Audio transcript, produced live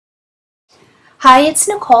Hi, it's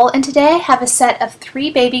Nicole, and today I have a set of 3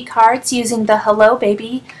 baby cards using the Hello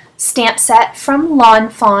Baby stamp set from Lawn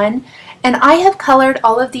Fawn, and I have colored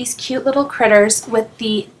all of these cute little critters with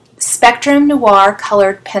the Spectrum Noir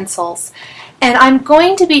colored pencils. And I'm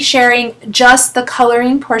going to be sharing just the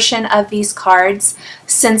coloring portion of these cards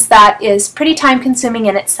since that is pretty time consuming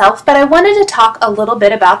in itself, but I wanted to talk a little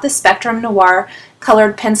bit about the Spectrum Noir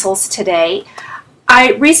colored pencils today.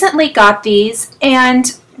 I recently got these,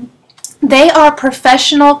 and they are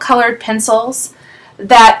professional colored pencils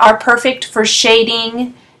that are perfect for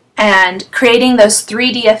shading and creating those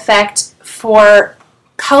 3D effect for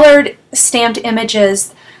colored stamped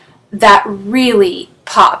images that really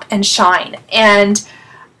pop and shine. And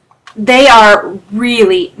they are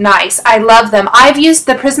really nice. I love them. I've used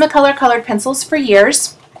the Prismacolor colored pencils for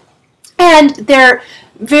years, and they're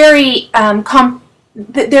very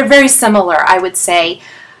similar, I would say.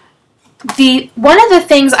 One of the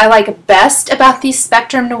things I like best about these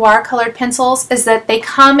Spectrum Noir colored pencils is that they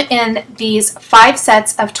come in these 5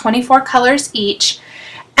 sets of 24 colors each,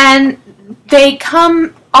 and they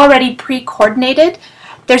come already pre-coordinated.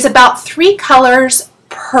 There's about 3 colors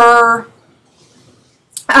per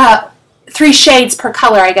 3 shades per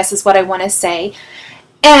color, I guess is what I want to say,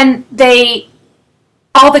 and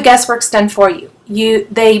all the guesswork's done for you.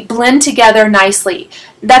 They blend together nicely.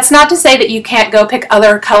 That's not to say that you can't go pick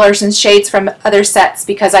other colors and shades from other sets,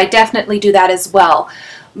 because I definitely do that as well.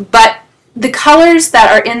 But the colors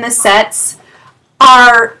that are in the sets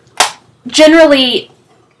are generally,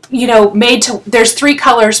 made to, there's 3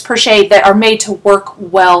 colors per shade that are made to work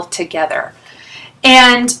well together.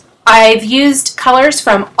 And I've used colors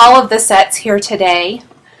from all of the sets here today.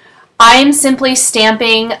 I'm simply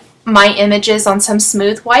stamping my images on some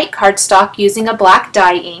smooth white cardstock using a black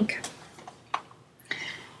dye ink.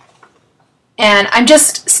 And I'm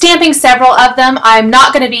just stamping several of them. I'm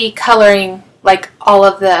not going to be coloring like all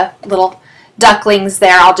of the little ducklings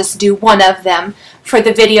there. I'll just do one of them for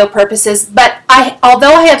the video purposes. But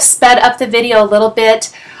although I have sped up the video a little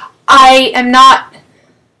bit, I am not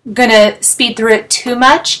going to speed through it too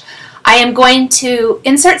much. I am going to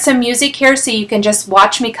insert some music here so you can just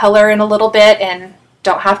watch me color in a little bit and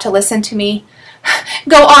don't have to listen to me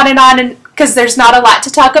go on, and because there's not a lot to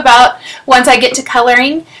talk about once I get to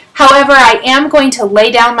coloring. However, I am going to lay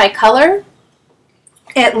down my color.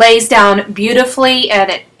 It lays down beautifully,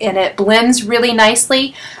 and it blends really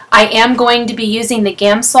nicely. I am going to be using the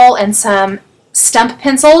Gamsol and some stump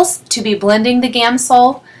pencils to be blending the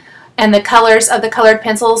Gamsol and the colors of the colored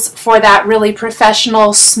pencils for that really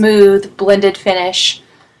professional, smooth, blended finish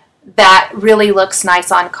that really looks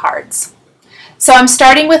nice on cards. So I'm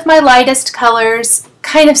starting with my lightest colors,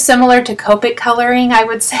 kind of similar to Copic coloring, I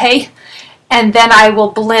would say, and then I will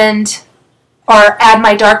blend or add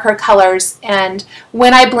my darker colors, and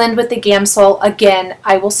when I blend with the Gamsol, again,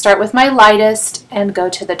 I will start with my lightest and go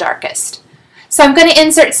to the darkest. So I'm going to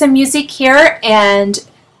insert some music here, and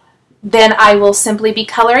then I will simply be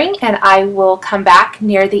coloring, and I will come back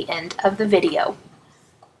near the end of the video.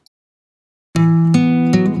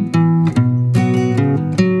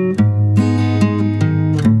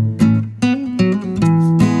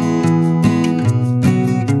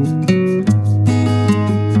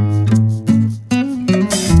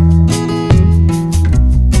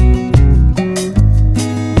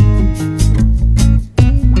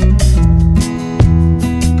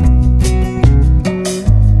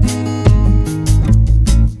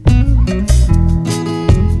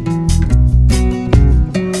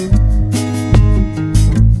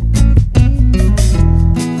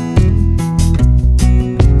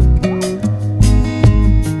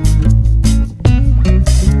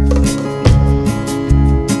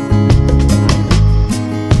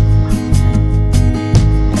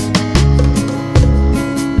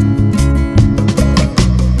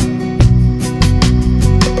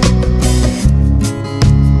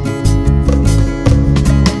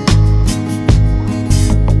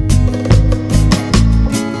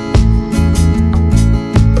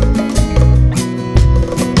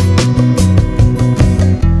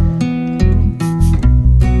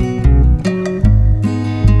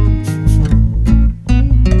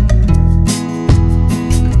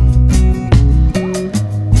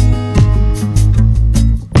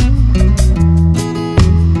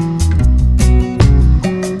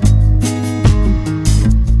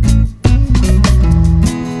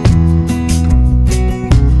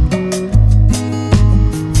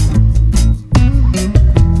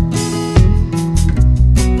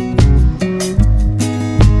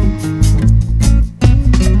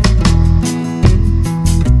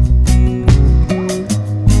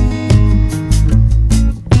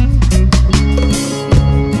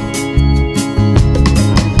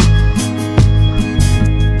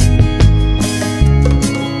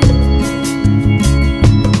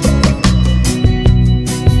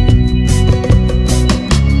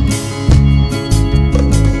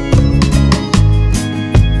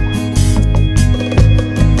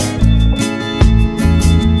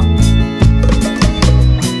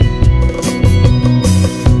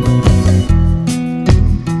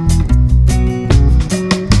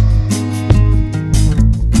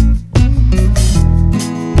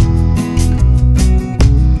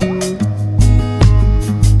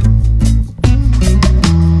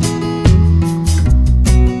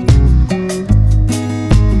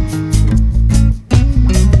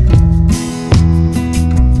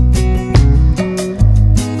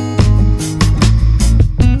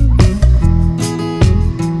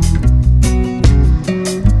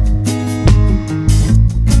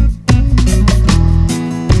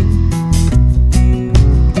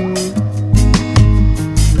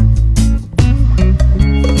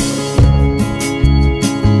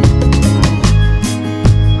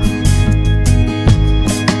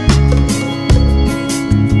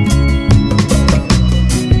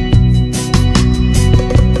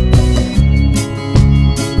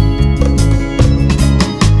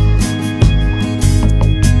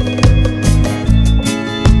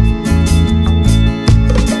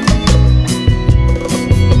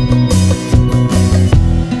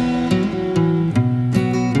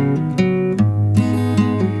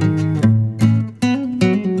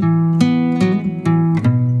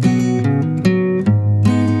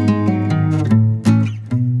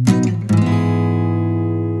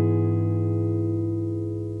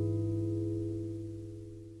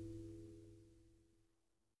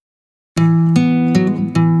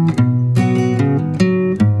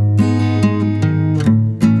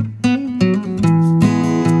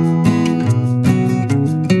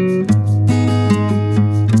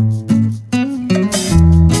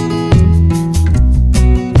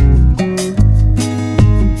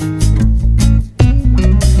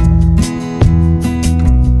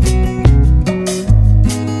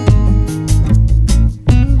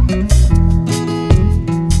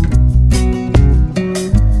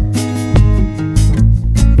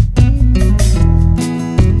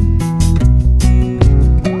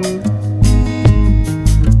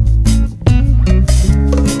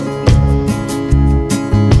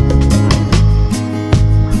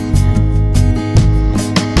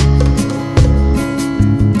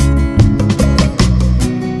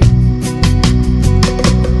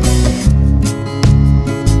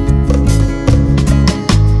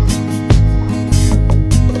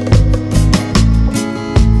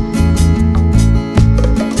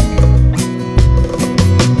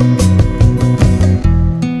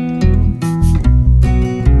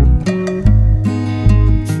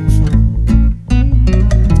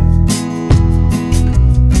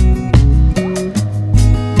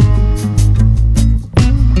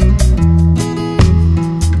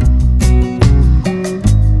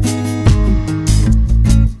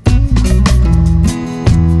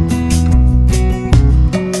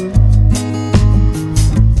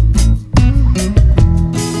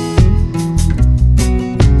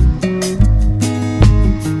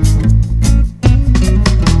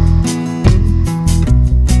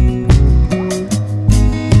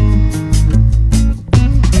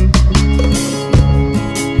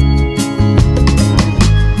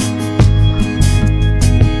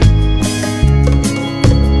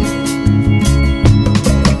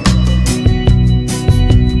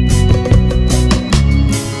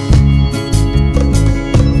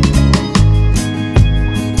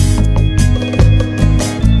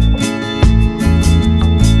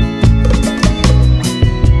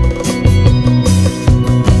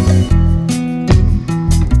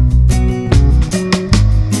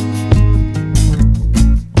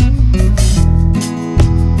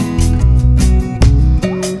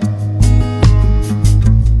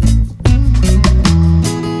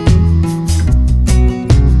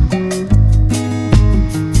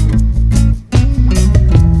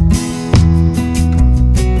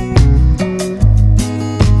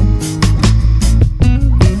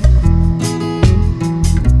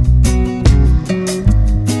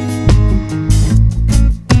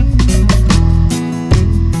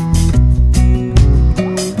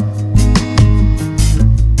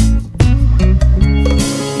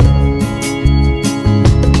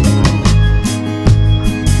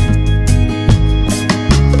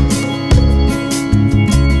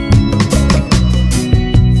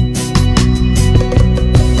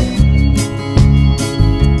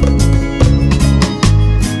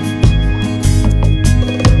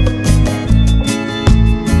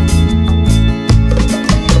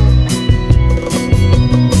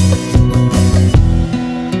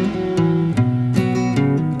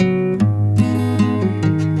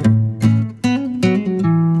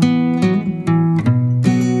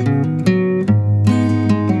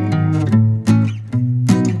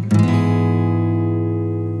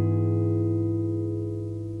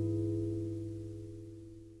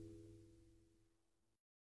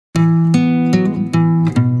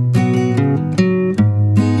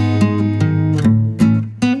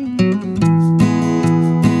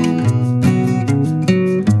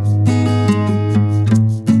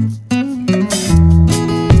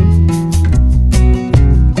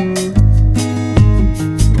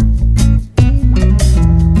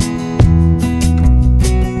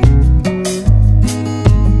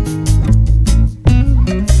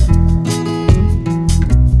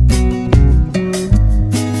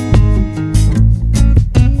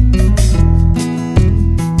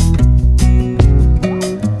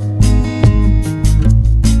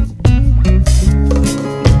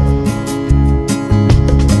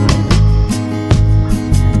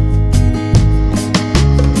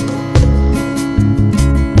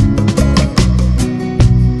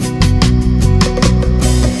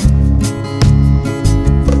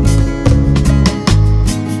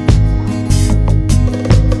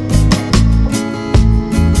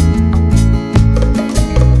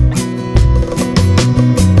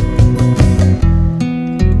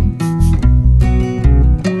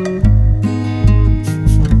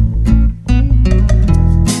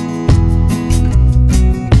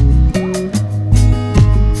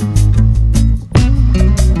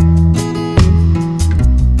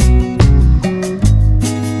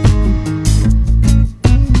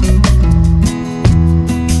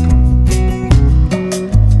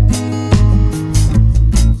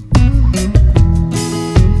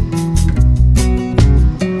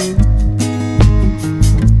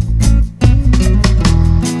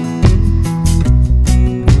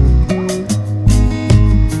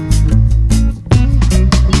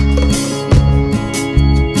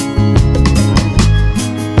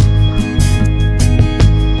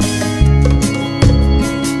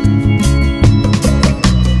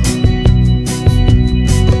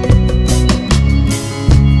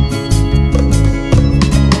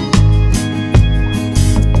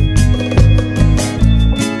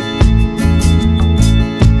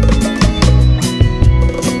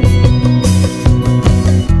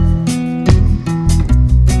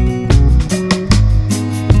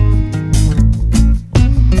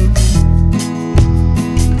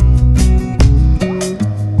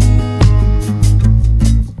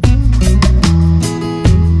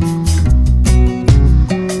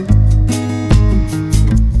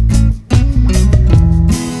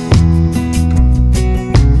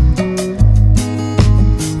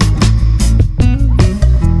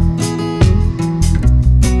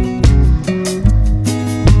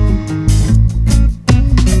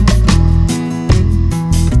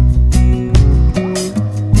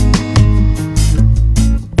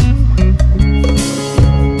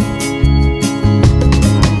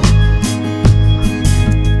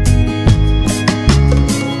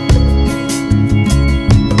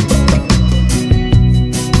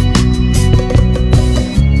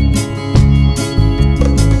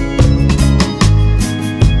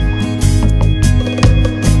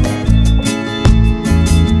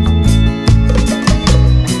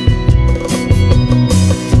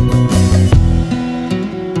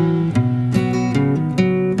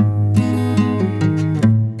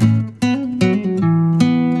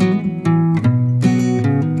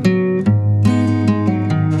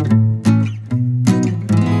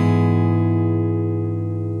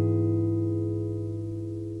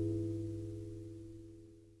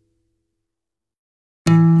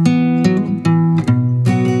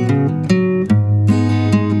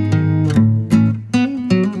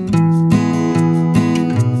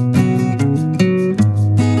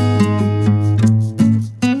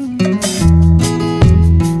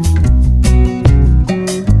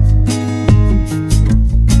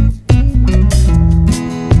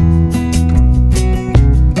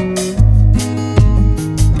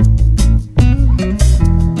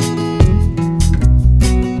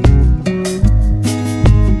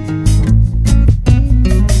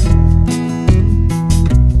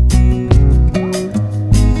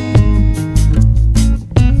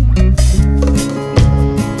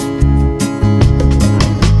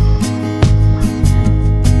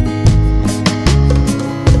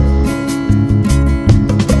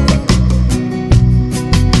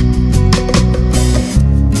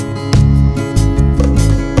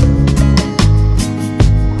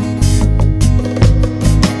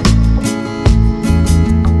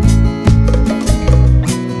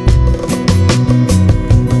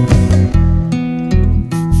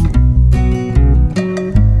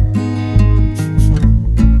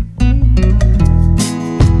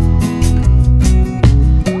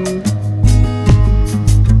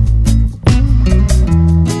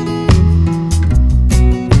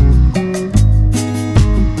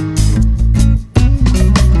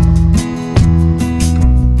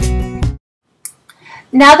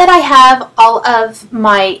 Now that I have all of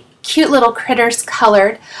my cute little critters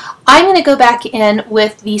colored, I'm going to go back in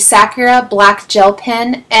with the Sakura black gel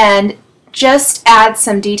pen and just add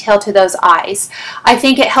some detail to those eyes. I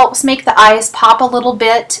think it helps make the eyes pop a little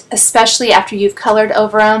bit, especially after you've colored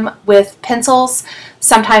over them with pencils.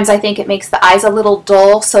 Sometimes I think it makes the eyes a little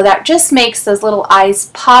dull, so that just makes those little eyes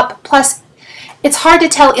pop. Plus, it's hard to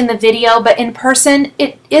tell in the video, but in person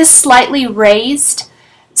it is slightly raised,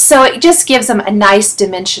 so it just gives them a nice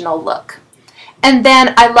dimensional look. And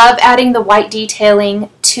then I love adding the white detailing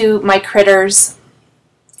to my critters,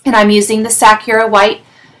 and I'm using the Sakura white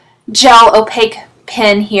gel opaque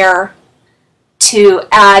pen here to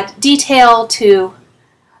add detail to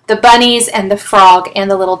the bunnies and the frog and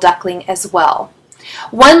the little duckling as well.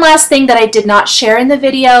 One last thing that I did not share in the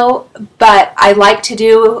video, but I like to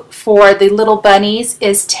do for the little bunnies,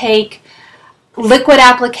 is take liquid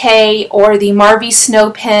applique or the Marvy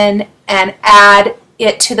Snow Pen and add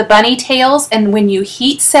it to the bunny tails, and when you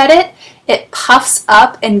heat set it, it puffs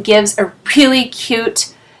up and gives a really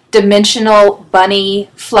cute dimensional bunny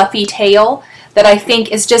fluffy tail that I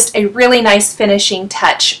think is just a really nice finishing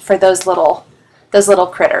touch for those little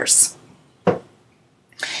critters.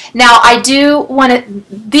 Now I do want to,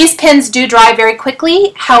 these pens do dry very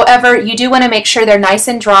quickly, however you do want to make sure they're nice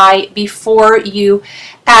and dry before you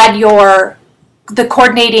add the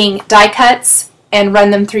coordinating die cuts and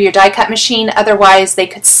run them through your die cut machine, otherwise they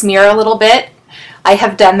could smear a little bit. I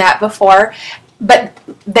have done that before, but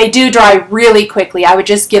they do dry really quickly. I would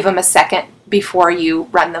just give them a second before you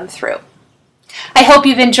run them through. I hope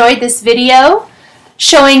you've enjoyed this video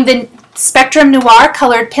showing the Spectrum Noir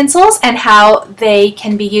colored pencils and how they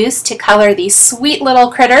can be used to color these sweet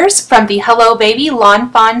little critters from the Hello Baby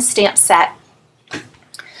Lawn Fawn stamp set.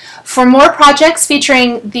 For more projects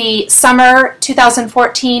featuring the summer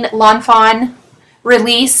 2014 Lawn Fawn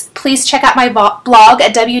release, please check out my blog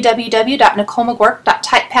at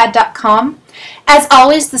www.nicolemcgurk.typepad.com. As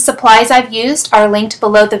always, the supplies I've used are linked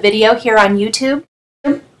below the video here on YouTube.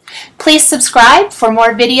 Please subscribe for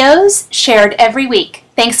more videos shared every week.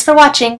 Thanks for watching.